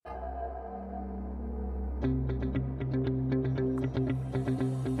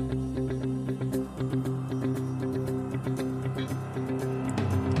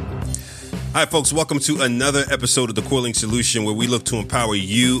Hi, folks. Welcome to another episode of The Coiling Solution, where we look to empower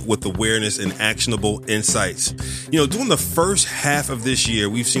you with awareness and actionable insights. During the first half of this year,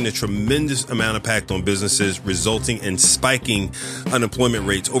 we've seen a tremendous amount of impact on businesses, resulting in spiking unemployment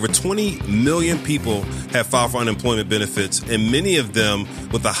rates. Over 20 million people have filed for unemployment benefits, and many of them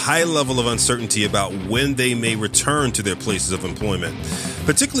with a high level of uncertainty about when they may return to their places of employment,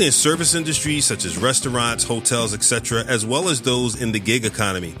 particularly in service industries such as restaurants, hotels, etc., as well as those in the gig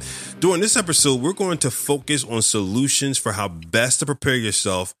economy. During this episode, we're going to focus on solutions for how best to prepare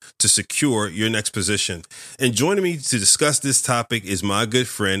yourself to secure your next position. And joining me to discuss this topic is my good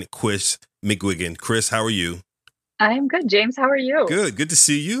friend, Kris McGuigan. Kris, how are you? I'm good, James. How are you? Good. Good to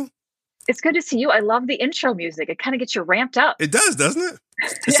see you. It's good to see you. I love the intro music. It kind of gets you ramped up. It does, doesn't it?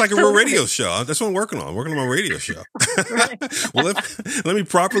 It's like a real radio show. That's what I'm working on. I'm working on my radio show. Well, let me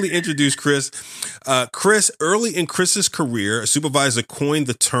properly introduce Kris. Kris, early in Kris's career, a supervisor coined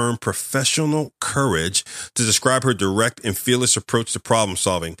the term professional courage to describe her direct and fearless approach to problem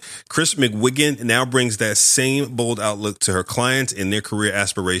solving. Kris McGuigan now brings that same bold outlook to her clients and their career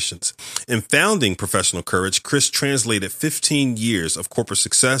aspirations. In founding Professional Courage, Kris translated 15 years of corporate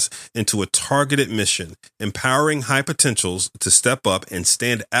success into a targeted mission, empowering high potentials to step up and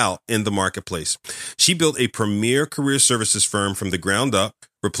stand out in the marketplace. She built a premier career services firm from the ground up,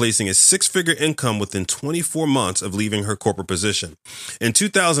 replacing a six-figure income within 24 months of leaving her corporate position. In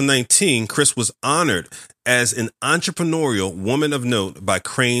 2019, Kris was honored as an entrepreneurial woman of note by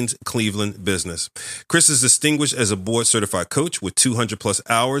Crain's Cleveland Business. Kris is distinguished as a board-certified coach with 200 plus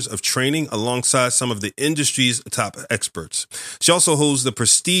hours of training alongside some of the industry's top experts. She also holds the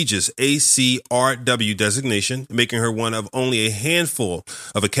prestigious ACRW designation, making her one of only a handful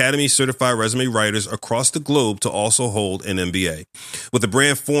of Academy-certified resume writers across the globe to also hold an MBA. With a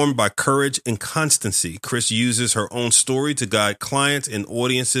brand formed by courage and constancy, Kris uses her own story to guide clients and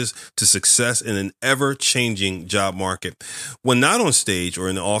audiences to success in an ever-changing job market. When not on stage or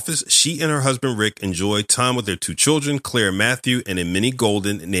in the office, she and her husband Rick enjoy time with their two children, Claire and Matthew, and a mini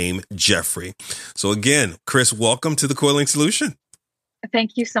golden named Jeffrey. So again, Kris, welcome to The Coiling Solution.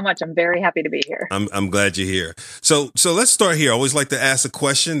 Thank you so much. I'm very happy to be here. I'm glad you're here. So let's start here. I always like to ask a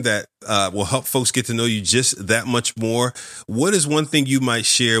question that will help folks get to know you just that much more. What is one thing you might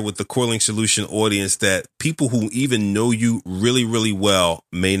share with the Coiling Solution audience that people who even know you really, really well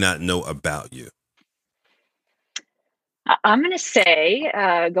may not know about you? I'm going to say,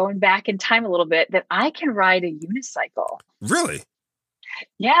 going back in time a little bit, that I can ride a unicycle. Really?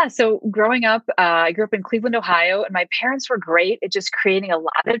 Yeah. So growing up, I grew up in Cleveland, Ohio, and my parents were great at just creating a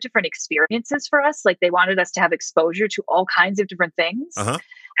lot of different experiences for us. Like they wanted us to have exposure to all kinds of different things. Uh-huh.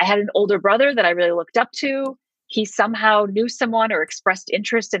 I had an older brother that I really looked up to. He somehow knew someone or expressed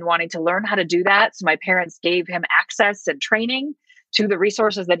interest in wanting to learn how to do that. So my parents gave him access and training to the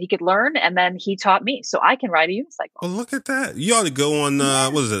resources that he could learn. And then he taught me. So I can ride a unicycle. Well, look at that. You ought to go on,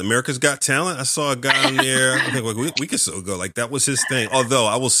 what is it, America's Got Talent? I saw a guy on there. I think we could still go. Like, that was his thing. Although,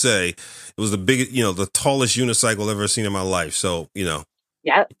 I will say, it was the biggest, the tallest unicycle I've ever seen in my life. So,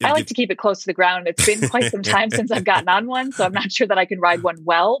 Yeah, I like to keep it close to the ground. It's been quite some time since I've gotten on one. So I'm not sure that I can ride one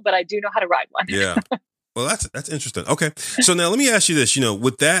well, but I do know how to ride one. Yeah. Well, that's interesting. Okay. So now let me ask you this,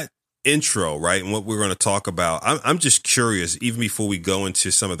 with that intro, right, and what we're going to talk about, I'm just curious, even before we go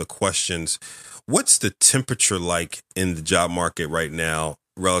into some of the questions, what's the temperature like in the job market right now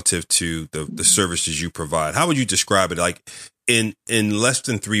relative to the services you provide? How would you describe it? Like in less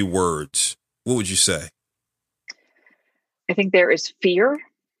than 3 words, what would you say? I think there is fear.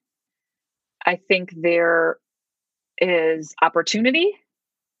 I think there is opportunity.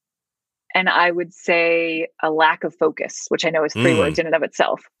 And I would say a lack of focus, which I know is 3 words in and of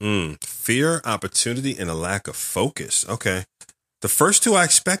itself. Fear, opportunity, and a lack of focus. Okay. The first 2 I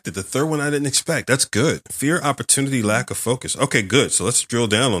expected. The third one I didn't expect. That's good. Fear, opportunity, lack of focus. Okay, good. So let's drill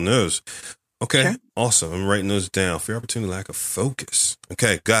down on those. Okay, sure. Awesome. I'm writing those down. Fear, opportunity, lack of focus.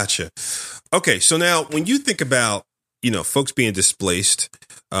 Okay, gotcha. Okay, so now when you think about, folks being displaced,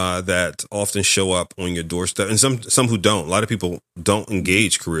 that often show up on your doorstep, and some who don't. A lot of people don't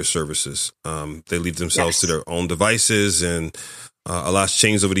engage career services. They leave themselves to their own devices, and a lot's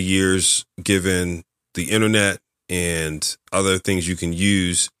changed over the years, given the internet and other things you can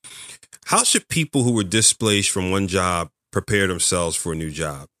use. How should people who were displaced from one job prepare themselves for a new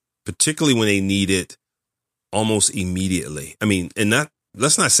job, particularly when they need it almost immediately? I mean,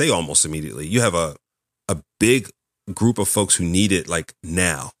 let's not say almost immediately. You have a big group of folks who need it like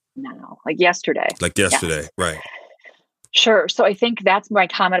now. Like yesterday. Yes. Right. Sure. So I think that's my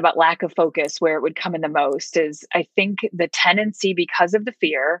comment about lack of focus, where it would come in the most is I think the tendency, because of the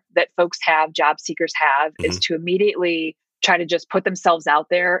fear that folks have, job seekers have, Hmm. is to immediately try to just put themselves out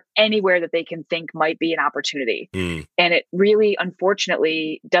there anywhere that they can think might be an opportunity. Mm. And it really,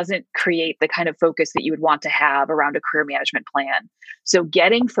 unfortunately, doesn't create the kind of focus that you would want to have around a career management plan. So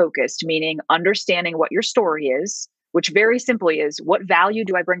getting focused, meaning understanding what your story is, which very simply is, what value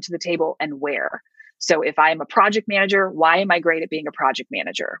do I bring to the table and where? So if I'm a project manager, why am I great at being a project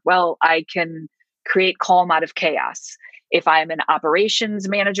manager? Well, I can create calm out of chaos. If I'm an operations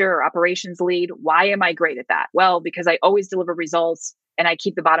manager or operations lead, why am I great at that? Well, because I always deliver results and I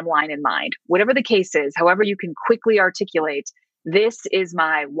keep the bottom line in mind. Whatever the case is, however you can quickly articulate, this is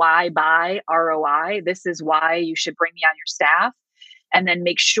my why by ROI. This is why you should bring me on your staff. And then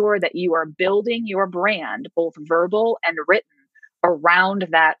make sure that you are building your brand, both verbal and written, around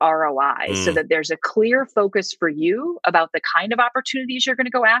that ROI, so that there's a clear focus for you about the kind of opportunities you're going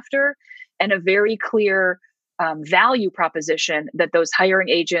to go after, and a very clear value proposition that those hiring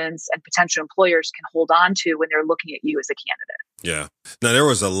agents and potential employers can hold on to when they're looking at you as a candidate. Yeah. Now, there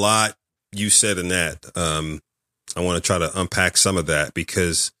was a lot you said in that. I want to try to unpack some of that,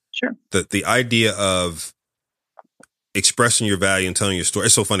 because Sure. the idea of expressing your value and telling your story.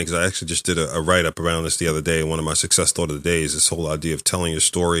 It's so funny because I actually just did a write-up around this the other day. One of my success thought of the day is this whole idea of telling your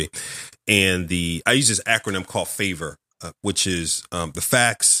story. And I use this acronym called FAVOR, which is the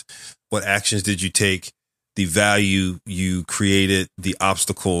facts, what actions did you take, the value you created, the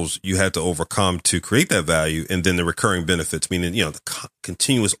obstacles you had to overcome to create that value, and then the recurring benefits, meaning, the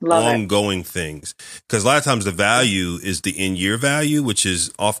continuous ongoing things. Because a lot of times the value is the in-year value, which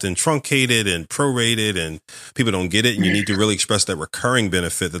is often truncated and prorated, and people don't get it. And you need to really express that recurring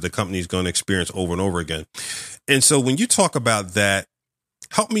benefit that the company is going to experience over and over again. And so when you talk about that,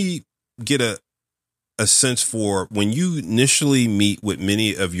 help me get a sense for when you initially meet with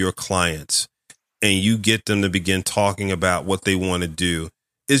many of your clients and you get them to begin talking about what they want to do,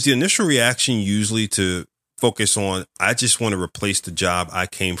 is the initial reaction usually to focus on, I just want to replace the job I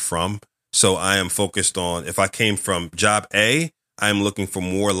came from? So I am focused on, if I came from job A, I'm looking for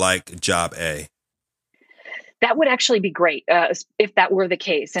more like job A. That would actually be great if that were the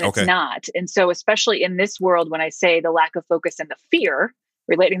case, and Okay. It's not. And so especially in this world, when I say the lack of focus and the fear,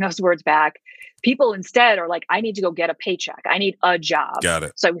 relating those words back, people instead are like, I need to go get a paycheck. I need a job. Got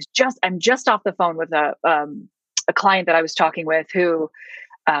it. So I'm just off the phone with a client that I was talking with who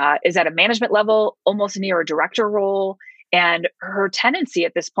is at a management level, almost near a director role. And her tendency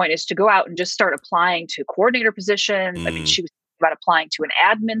at this point is to go out and just start applying to coordinator positions. I mean, she was about applying to an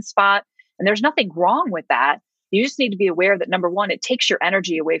admin spot, and there's nothing wrong with that. You just need to be aware that, number one, it takes your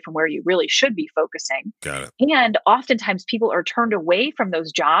energy away from where you really should be focusing. Got it. And oftentimes people are turned away from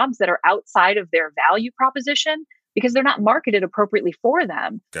those jobs that are outside of their value proposition because they're not marketed appropriately for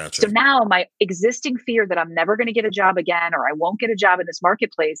them. Gotcha. So now my existing fear that I'm never going to get a job again, or I won't get a job in this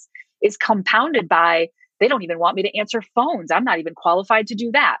marketplace, is compounded by, they don't even want me to answer phones. I'm not even qualified to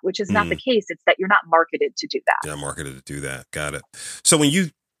do that, which is not the case. It's that you're not marketed to do that. Yeah, marketed to do that. Got it. So when you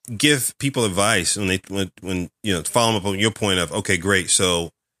give people advice, when following up on your point of, okay, great,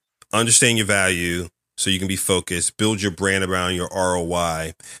 so understand your value so you can be focused, build your brand around your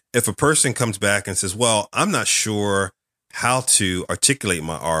ROI. If a person comes back and says, well, I'm not sure how to articulate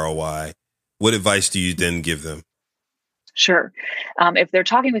my ROI, what advice do you then give them? Sure. If they're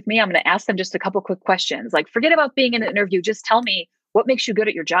talking with me, I'm going to ask them just a couple quick questions. Like, forget about being in an interview. Just tell me, what makes you good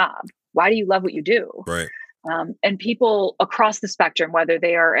at your job? Why do you love what you do? Right. And people across the spectrum, whether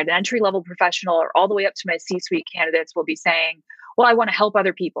they are an entry-level professional or all the way up to my C-suite candidates, will be saying, well, I want to help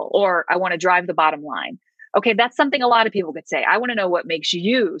other people, or I want to drive the bottom line. Okay, that's something a lot of people could say. I want to know what makes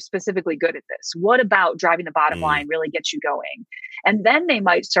you specifically good at this. What about driving the bottom line really gets you going? And then they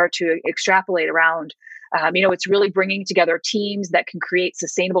might start to extrapolate around, it's really bringing together teams that can create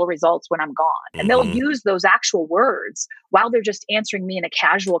sustainable results when I'm gone. And they'll use those actual words while they're just answering me in a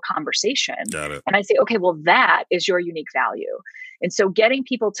casual conversation. Got it. And I say, okay, well, that is your unique value. And so getting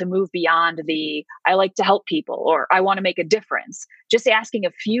people to move beyond the, I like to help people, or I want to make a difference, just asking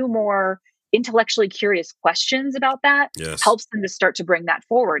a few more intellectually curious questions about that helps them to start to bring that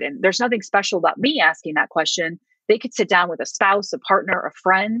forward. And there's nothing special about me asking that question. They could sit down with a spouse, a partner, a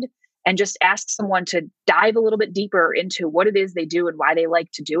friend, and just ask someone to dive a little bit deeper into what it is they do and why they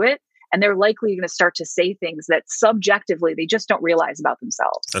like to do it. And they're likely going to start to say things that subjectively they just don't realize about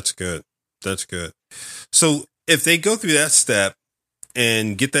themselves. That's good. That's good. So if they go through that step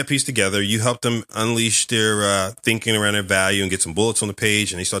and get that piece together, you help them unleash their thinking around their value and get some bullets on the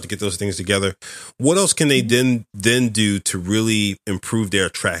page, and they start to get those things together. What else can they then do to really improve their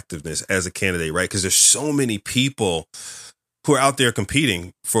attractiveness as a candidate, right? Because there's so many people who are out there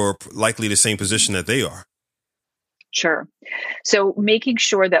competing for likely the same position that they are? Sure. So making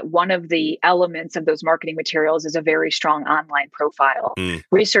sure that one of the elements of those marketing materials is a very strong online profile.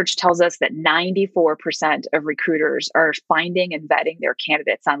 Research tells us that 94% of recruiters are finding and vetting their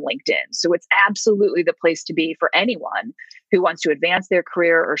candidates on LinkedIn. So it's absolutely the place to be for anyone who wants to advance their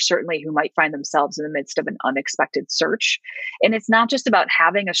career, or certainly who might find themselves in the midst of an unexpected search. And it's not just about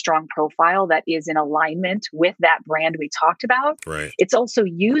having a strong profile that is in alignment with that brand we talked about. Right. It's also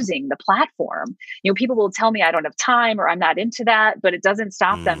using the platform. People will tell me I don't have time or I'm not into that, but it doesn't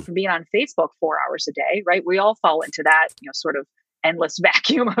stop them from being on Facebook 4 hours a day, right? We all fall into that, sort of endless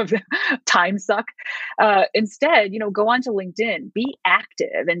vacuum of time suck. Instead, go onto LinkedIn, be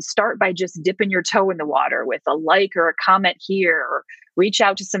active, and start by just dipping your toe in the water with a like or a comment here, or reach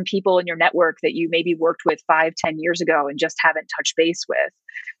out to some people in your network that you maybe worked with 5-10 years ago and just haven't touched base with.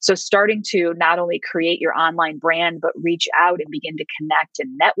 So starting to not only create your online brand, but reach out and begin to connect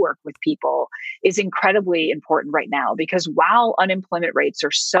and network with people is incredibly important right now, because while unemployment rates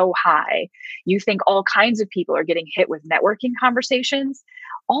are so high, you think all kinds of people are getting hit with networking conversations.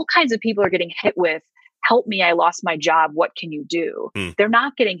 All kinds of people are getting hit with, help me, I lost my job, what can you do? They're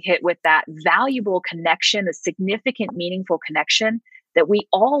not getting hit with that valuable connection, the significant, meaningful connection that we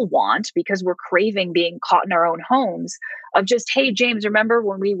all want, because we're craving being caught in our own homes, of just, hey, James, remember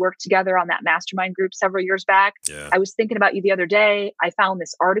when we worked together on that mastermind group several years back? Yeah. I was thinking about you the other day. I found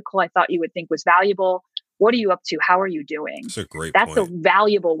this article I thought you would think was valuable. What are you up to? How are you doing? That's a great point. That's a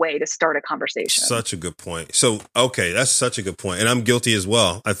valuable way to start a conversation. Such a good point. So, okay, that's such a good point. And I'm guilty as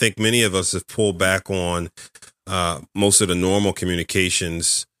well. I think many of us have pulled back on most of the normal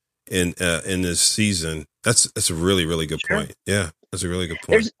communications in this season. That's a really, really good point. Yeah. That's a really good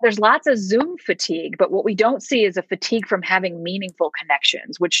point. There's lots of Zoom fatigue, but what we don't see is a fatigue from having meaningful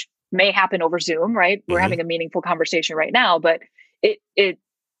connections, which may happen over Zoom, right? We're having a meaningful conversation right now, but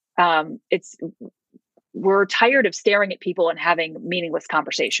we're tired of staring at people and having meaningless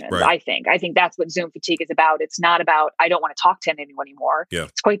conversations. Right. I think that's what Zoom fatigue is about. It's not about, I don't want to talk to anyone anymore. Yeah.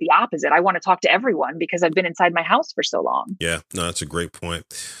 It's quite the opposite. I want to talk to everyone because I've been inside my house for so long. Yeah, no, that's a great point.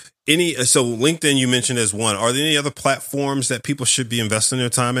 So LinkedIn you mentioned as one. Are there any other platforms that people should be investing their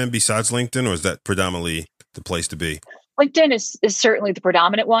time in besides LinkedIn, or is that predominantly the place to be? LinkedIn is certainly the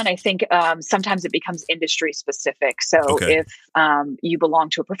predominant one. I think sometimes it becomes industry specific. So if you belong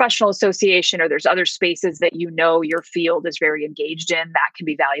to a professional association, or there's other spaces that your field is very engaged in, that can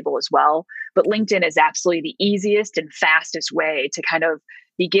be valuable as well. But LinkedIn is absolutely the easiest and fastest way to kind of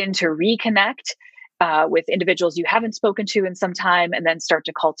begin to reconnect with individuals you haven't spoken to in some time, and then start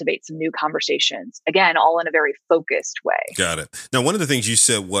to cultivate some new conversations. Again, all in a very focused way. Got it. Now, one of the things you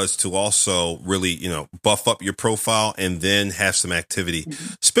said was to also really, buff up your profile and then have some activity.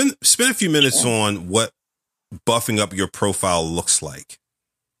 Spend a few minutes on what buffing up your profile looks like.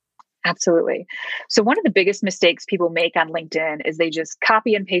 Absolutely. So one of the biggest mistakes people make on LinkedIn is they just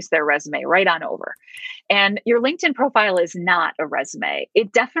copy and paste their resume right on over. And your LinkedIn profile is not a resume.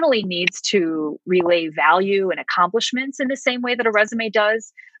 It definitely needs to relay value and accomplishments in the same way that a resume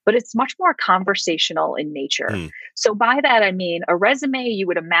does, but it's much more conversational in nature. So by that, I mean, a resume, you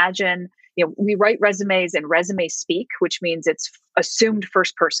would imagine, we write resumes in resume speak, which means it's assumed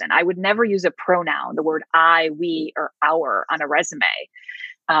first person. I would never use a pronoun, the word I, we, or our on a resume.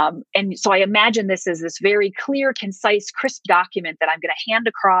 And so I imagine this as this very clear, concise, crisp document that I'm going to hand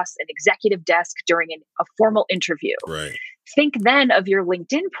across an executive desk during a formal interview. Right. Think then of your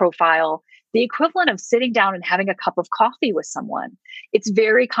LinkedIn profile, the equivalent of sitting down and having a cup of coffee with someone. It's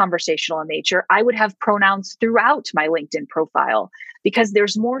very conversational in nature. I would have pronouns throughout my LinkedIn profile because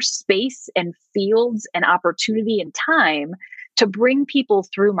there's more space and fields and opportunity and time to bring people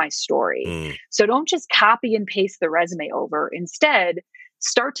through my story. So don't just copy and paste the resume over. Instead,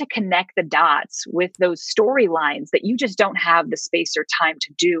 start to connect the dots with those storylines that you just don't have the space or time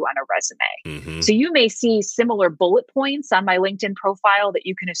to do on a resume. So you may see similar bullet points on my LinkedIn profile that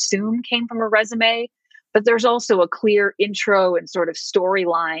you can assume came from a resume, but there's also a clear intro and sort of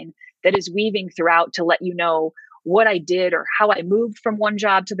storyline that is weaving throughout to let you know what I did or how I moved from one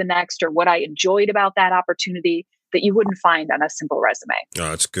job to the next or what I enjoyed about that opportunity that you wouldn't find on a simple resume.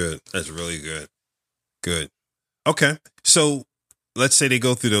 Oh, that's good. That's really good. Good. Okay. So let's say they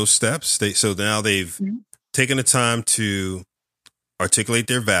go through those steps. So now they've taken the time to articulate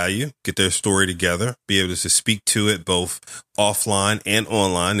their value, get their story together, be able to speak to it both offline and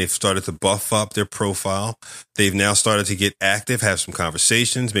online. They've started to buff up their profile. They've now started to get active, have some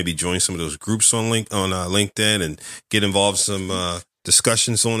conversations, maybe join some of those groups on LinkedIn and get involved in some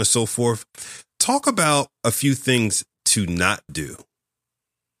discussions, so on and so forth. Talk about a few things to not do.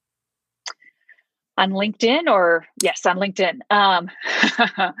 On LinkedIn yes, on LinkedIn.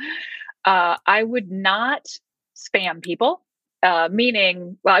 I would not spam people,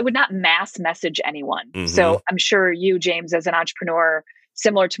 meaning, well, I would not mass message anyone. Mm-hmm. So I'm sure you, James, as an entrepreneur,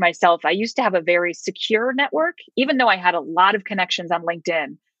 similar to myself, I used to have a very secure network. Even though I had a lot of connections on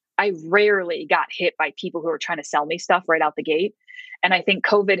LinkedIn, I rarely got hit by people who were trying to sell me stuff right out the gate. And I think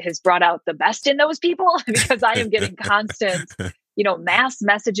COVID has brought out the best in those people because I am getting constant, mass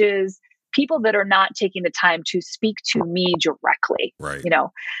messages, people that are not taking the time to speak to me directly. Right.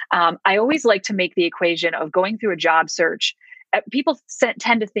 I always like to make the equation of going through a job search. People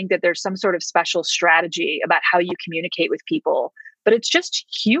tend to think that there's some sort of special strategy about how you communicate with people, but it's just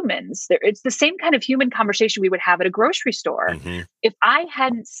humans. It's the same kind of human conversation we would have at a grocery store. Mm-hmm. If I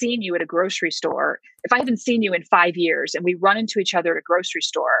hadn't seen you at a grocery store, if I haven't seen you in 5 years and we run into each other at a grocery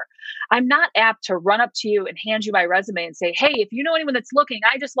store, I'm not apt to run up to you and hand you my resume and say, hey, if you know anyone that's looking,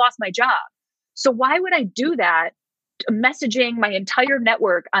 I just lost my job. So why would I do that? Messaging my entire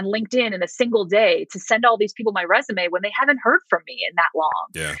network on LinkedIn in a single day to send all these people my resume when they haven't heard from me in that long.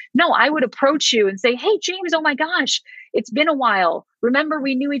 Yeah. No, I would approach you and say, hey, James, oh my gosh, it's been a while. Remember,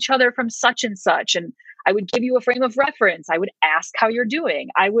 we knew each other from such and such. And I would give you a frame of reference. I would ask how you're doing.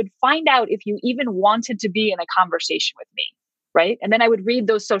 I would find out if you even wanted to be in a conversation with me. Right. And then I would read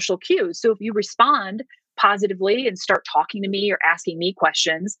those social cues. So if you respond positively and start talking to me or asking me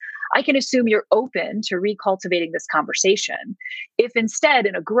questions, I can assume you're open to recultivating this conversation. If instead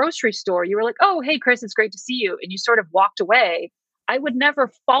in a grocery store, you were like, oh, hey, Kris, it's great to see you, and you sort of walked away, I would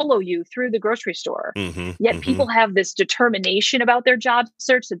never follow you through the grocery store. Mm-hmm. Yet Mm-hmm. people have this determination about their job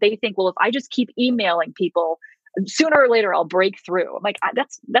search that they think, well, if I just keep emailing people, sooner or later I'll break through. I'm like,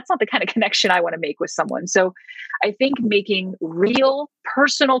 that's not the kind of connection I want to make with someone. So I think making real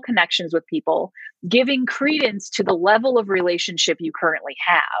personal connections with people, giving credence to the level of relationship you currently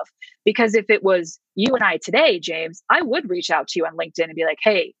have. Because if it was you and I today, James, I would reach out to you on LinkedIn and be like,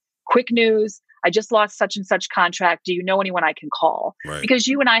 hey, quick news. I just lost such and such contract. Do you know anyone I can call? Right. Because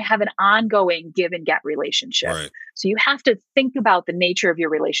you and I have an ongoing give and get relationship. Right. So you have to think about the nature of your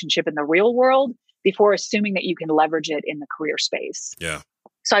relationship in the real world before assuming that you can leverage it in the career space. Yeah.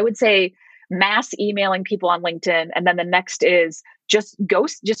 So I would say mass emailing people on LinkedIn. And then the next is just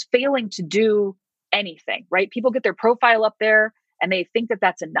failing to do anything, right? People get their profile up there and they think that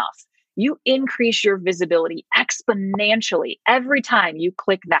that's enough. You increase your visibility exponentially every time you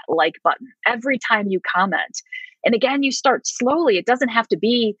click that like button, every time you comment. And again, you start slowly. It doesn't have to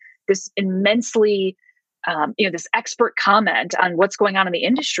be this immensely this expert comment on what's going on in the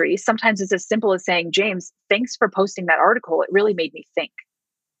industry. Sometimes it's as simple as saying, James, thanks for posting that article. It really made me think.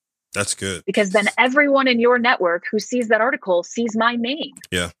 That's good. Because then everyone in your network who sees that article sees my name.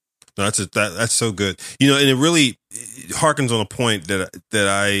 Yeah. No, that's so good. And it really harkens on a point that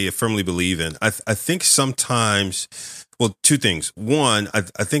I firmly believe in. I think sometimes, well, two things. One, I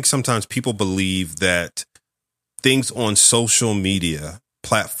think sometimes people believe that things on social media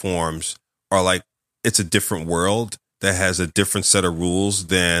platforms are like, it's a different world that has a different set of rules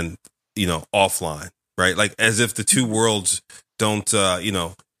than, offline, right? Like as if the two worlds don't, right.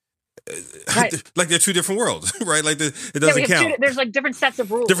 like they're two different worlds, right? Like it doesn't count. There's like different sets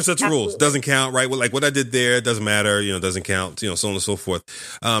of rules. Different sets of rules. Doesn't count, right? Well, like what I did there doesn't matter, doesn't count, so on and so forth.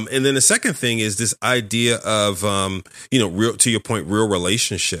 And then the second thing is this idea of, real, to your point, real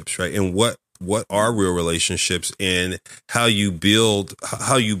relationships, right? And what are real relationships and how you build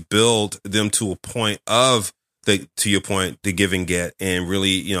them to a point of to your point, the give and get, and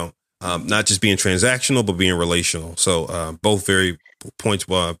really, not just being transactional, but being relational. So both points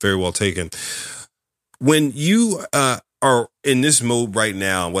very well taken. When you are in this mode right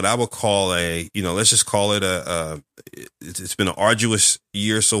now, what I would call let's just call it it's been an arduous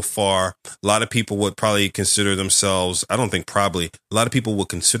year so far. A lot of people would probably consider themselves, a lot of people would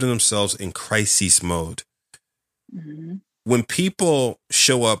consider themselves in crisis mode. Mm-hmm. When people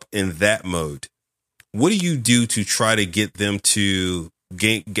show up in that mode, what do you do to try to get them to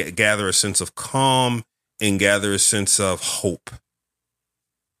gather a sense of calm and gather a sense of hope?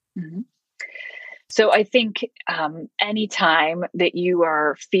 Mm-hmm. So I think anytime that you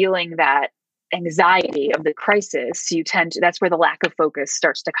are feeling that anxiety of the crisis, that's where the lack of focus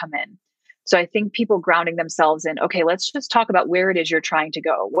starts to come in. So I think people grounding themselves in, okay, let's just talk about where it is you're trying to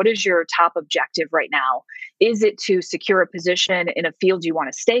go. What is your top objective right now? Is it to secure a position in a field you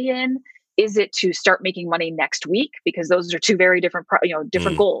want to stay in? Is it to start making money next week? Because those are two very different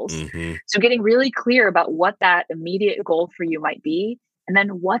goals. Mm-hmm. So getting really clear about what that immediate goal for you might be. And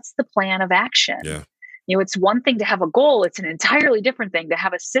then what's the plan of action? Yeah. It's one thing to have a goal. It's an entirely different thing to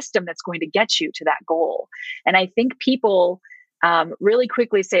have a system that's going to get you to that goal. And I think people really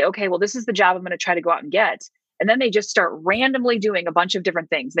quickly say, okay, well, this is the job I'm going to try to go out and get. And then they just start randomly doing a bunch of different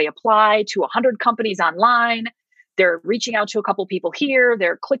things. They apply to 100 companies online. They're reaching out to a couple people here.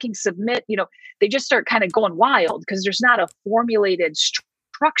 They're clicking submit. They just start kind of going wild because there's not a formulated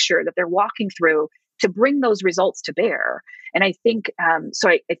structure that they're walking through to bring those results to bear. And I think,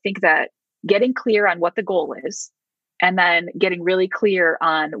 I think that getting clear on what the goal is, and then getting really clear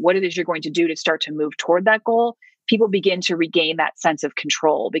on what it is you're going to do to start to move toward that goal, people begin to regain that sense of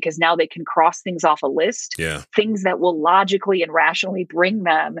control because now they can cross things off a list, things that will logically and rationally bring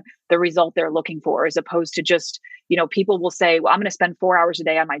them the result they're looking for, as opposed to just, people will say, well, I'm going to spend 4 hours a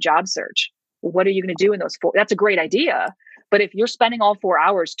day on my job search. Well, what are you going to do in those 4? That's a great idea. But if you're spending all 4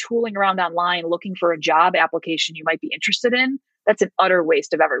 hours tooling around online looking for a job application you might be interested in, that's an utter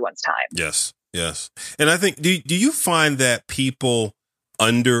waste of everyone's time. Yes. And I think, do you find that people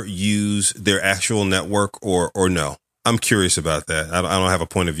underuse their actual network or no? I'm curious about that. I don't have a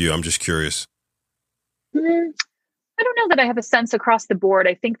point of view. I'm just curious. I don't know that I have a sense across the board.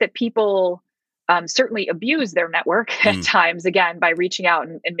 I think that people certainly abuse their network at times, again, by reaching out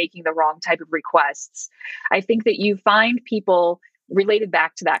and making the wrong type of requests. I think that you find people related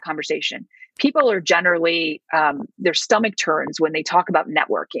back to that conversation. People are generally, their stomach turns when they talk about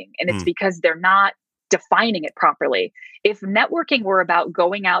networking, and it's because they're not defining it properly. If networking were about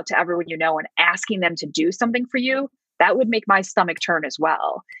going out to everyone you know and asking them to do something for you, that would make my stomach turn as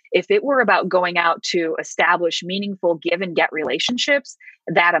well. If it were about going out to establish meaningful give and get relationships,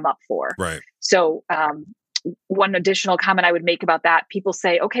 that I'm up for. Right. So one additional comment I would make about that, people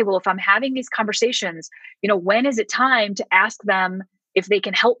say, okay, well, if I'm having these conversations, when is it time to ask them if they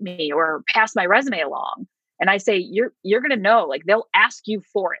can help me or pass my resume along? And I say, you're going to know, like, they'll ask you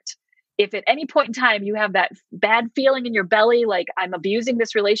for it. If at any point in time you have that bad feeling in your belly, like I'm abusing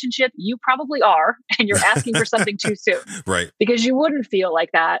this relationship, you probably are, and you're asking for something too soon. Right. Because you wouldn't feel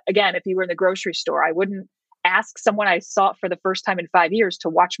like that. Again, if you were in the grocery store, I wouldn't ask someone I saw for the first time in 5 years to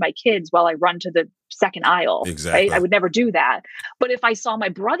watch my kids while I run to the second aisle. Exactly. Right? I would never do that. But if I saw my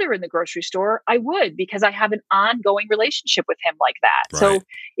brother in the grocery store, I would, because I have an ongoing relationship with him like that. Right. So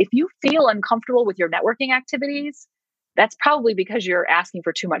if you feel uncomfortable with your networking activities, that's probably because you're asking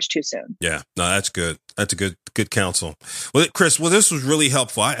for too much too soon. Yeah, no, that's good. That's a good counsel. Well, Kris, this was really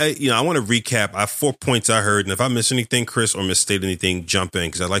helpful. I want to recap. I have 4 points I heard, and if I miss anything, Kris, or misstate anything, jump in,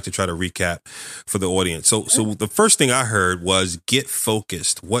 because I'd like to try to recap for the audience. So the first thing I heard was get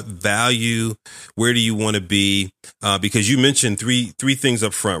focused. What value? Where do you want to be? Because you mentioned three things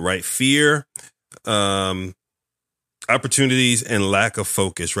up front, right? Fear, opportunities, and lack of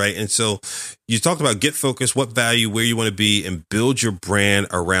focus, right? And so you talked about get focused, what value, where you want to be, and build your brand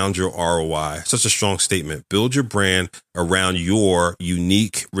around your ROI. Such a strong statement. Build your brand around your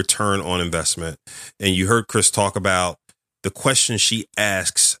unique return on investment. And you heard Kris talk about the question she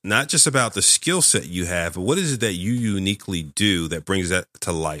asks, not just about the skill set you have, but what is it that you uniquely do that brings that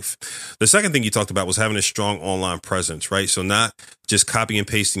to life? The second thing you talked about was having a strong online presence, right? So not just copy and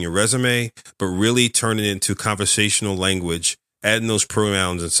pasting your resume, but really turning it into conversational language, adding those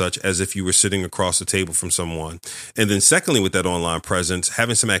pronouns and such as if you were sitting across the table from someone. And then secondly, with that online presence,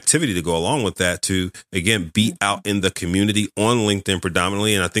 having some activity to go along with that to, again, be out in the community on LinkedIn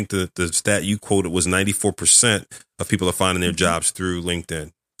predominantly. And I think the stat you quoted was 94% of people are finding their jobs through LinkedIn.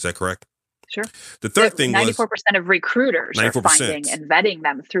 Is that correct? Sure. The third thing was 94% of recruiters 94%. Are finding and vetting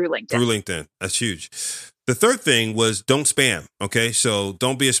them through LinkedIn. That's huge. The third thing was don't spam. Okay. So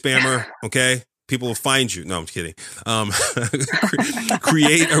don't be a spammer. Okay. People will find you. No, I'm kidding.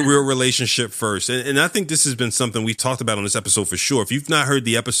 Create a real relationship first. And I think this has been something we talked about on this episode for sure. If you've not heard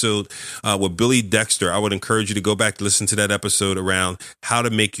the episode with Billy Dexter, I would encourage you to go back to listen to that episode around how to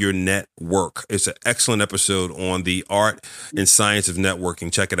make your net work. It's an excellent episode on the art and science of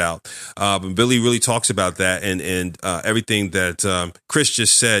networking. Check it out. But Billy really talks about that, and everything that Kris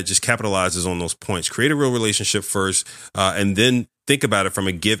just said just capitalizes on those points. Create a real relationship first, and then think about it from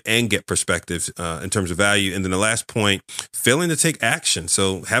a give and get perspective in terms of value. And then the last point, failing to take action.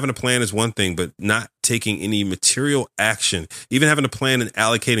 So having a plan is one thing, but not taking any material action, even having a plan and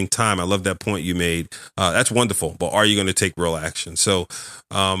allocating time. I love that point you made. That's wonderful. But are you going to take real action? So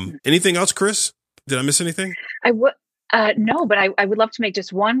anything else, Kris? Did I miss anything? I would. No, but I would love to make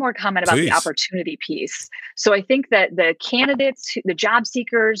just one more comment about the opportunity piece. So I think that the candidates, the job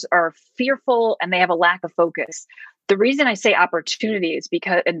seekers, are fearful and they have a lack of focus. The reason I say opportunity is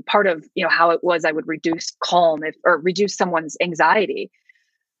because, and part of how it was, I would reduce or reduce someone's anxiety.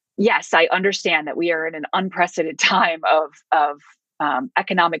 Yes, I understand that we are in an unprecedented time of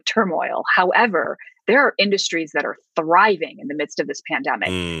economic turmoil. However, there are industries that are thriving in the midst of this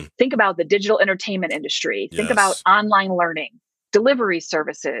pandemic. Think about the digital entertainment industry. Think about online learning. delivery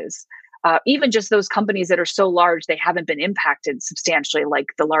services, even just those companies that are so large they haven't been impacted substantially, like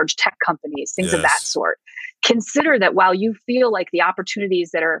the large tech companies, things of that sort. Consider that while you feel like the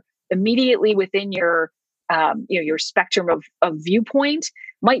opportunities that are immediately within your your spectrum of viewpoint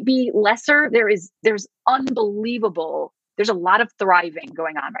might be lesser, there's unbelievable. There's a lot of thriving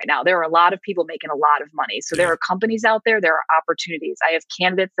going on right now. There are a lot of people making a lot of money. So there are companies out there. There are opportunities. I have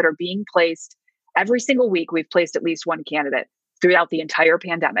candidates that are being placed every single week. We've placed at least one candidate throughout the entire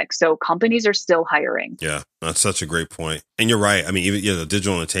pandemic. So companies are still hiring. Yeah, that's such a great point. And you're right. I mean, even the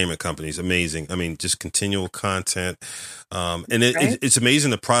digital entertainment companies, amazing. I mean, just continual content. And it's amazing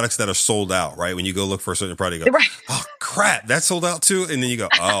the products that are sold out, right? When you go look for a certain product, you go, oh, crap, that's sold out too. And then you go,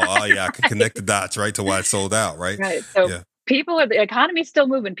 oh yeah, I can connect the dots, right, to why it's sold out, right? Right. So the economy's still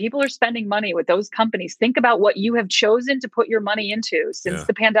moving. People are spending money with those companies. Think about what you have chosen to put your money into since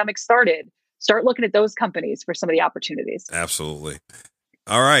the pandemic started. Start looking at those companies for some of the opportunities. Absolutely.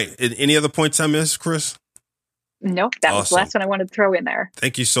 All right. Any other points I missed, Kris? Nope. That was the last one I wanted to throw in there.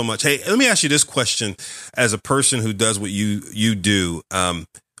 Thank you so much. Hey, let me ask you this question. As a person who does what you do,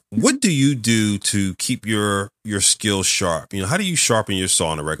 what do you do to keep your skills sharp? How do you sharpen your saw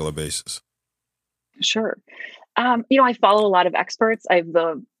on a regular basis? Sure. I follow a lot of experts. I have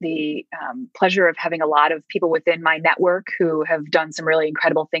the pleasure of having a lot of people within my network who have done some really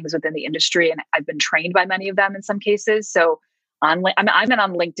incredible things within the industry, and I've been trained by many of them in some cases. So I'm on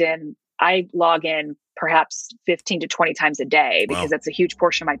LinkedIn. I log in perhaps 15 to 20 times a day because that's a huge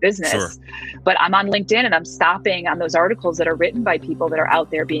portion of my business. Sure. But I'm on LinkedIn and I'm stopping on those articles that are written by people that are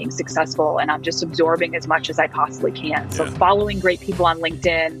out there being successful, and I'm just absorbing as much as I possibly can. So following great people on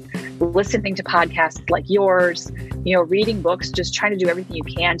LinkedIn, listening to podcasts like yours, reading books, just trying to do everything you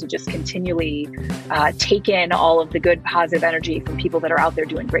can to just continually take in all of the good, positive energy from people that are out there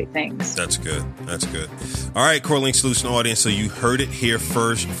doing great things. That's good. That's good. All right, CoreLink Solution audience. So you heard it here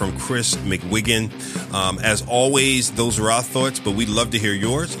first from Kris McGuigan. As always, those are our thoughts, but we'd love to hear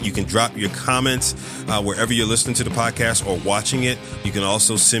yours. You can drop your comments wherever you're listening to the podcast or watching it. You can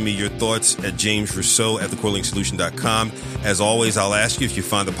also send me your thoughts at jamesrousseau@thecorelinkSolution.com. As always, I'll ask you, if you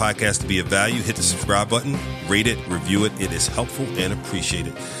find the podcast to be of value, hit the subscribe button, rate it, review it. It is helpful and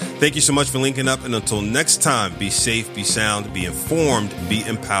appreciated. Thank you so much for linking up. And until next time, be safe, be sound, be informed, be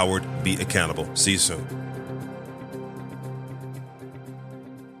empowered, be accountable. See you soon.